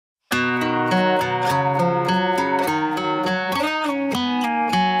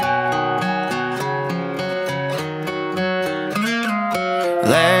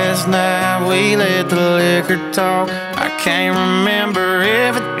last night we let the liquor talk. I can't remember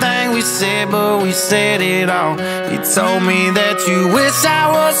everything we said, but we said it all. You told me that you wish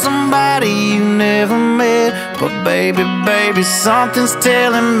I was somebody you never met, but baby, something's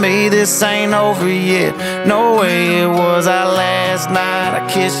telling me this ain't over yet. No way it was our last night. I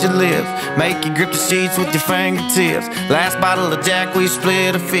kissed your lips, make you grip the sheets with your fingertips. Last bottle of Jack, we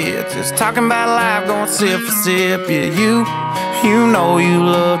split a fifth. Just talking about life, going sip for sip. Yeah, you know you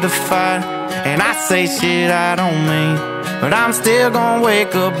love to fight, and I say shit I don't mean, but I'm still gonna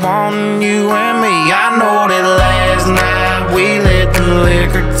wake up wanting you and me. I know that last night we let the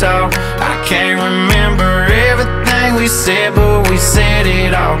liquor talk. I can't remember everything we said, but we said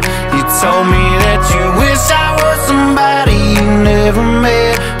it all. You told me that you wish I was somebody you never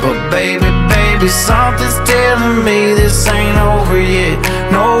met, but baby, something's telling me this ain't over yet.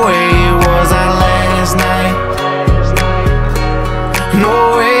 No way it was our last night.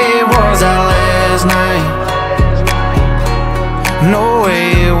 No way it was our last night. No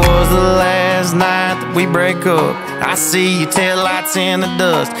way it was the last night that we break up. I see your taillights in the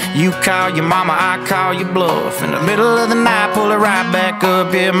dust. You call your mama, I call your bluff. In the middle of the night, pull it right back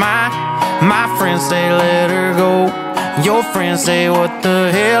up. Yeah, my friends say let her go. Your friends say what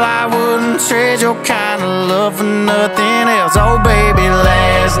the hell, I wouldn't trade your kind of love for nothing else. Oh baby,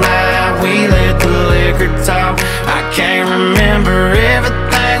 last night we let the liquor talk. I can't remember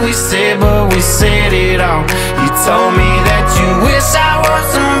everything we said, but we said it all. You told me that you wish I was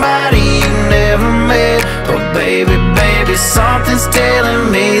somebody you never met, but baby, something's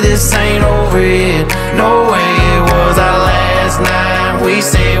telling me this ain't over yet. No way it was our last night. We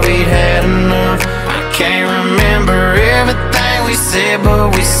said we'd had enough. I can't remember everything we said, but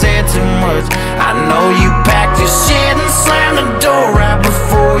we said too much. I know you packed your shit and slammed the door right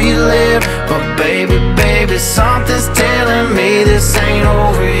before you left, but baby, something's telling me this ain't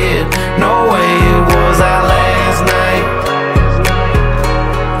over yet. No way it was our last night.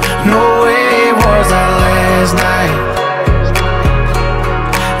 No way it was our last night.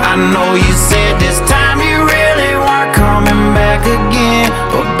 I know you said this time you really weren't coming back again,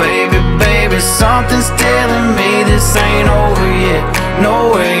 but baby, something's telling me this ain't over yet.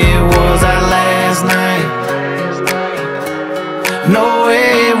 No way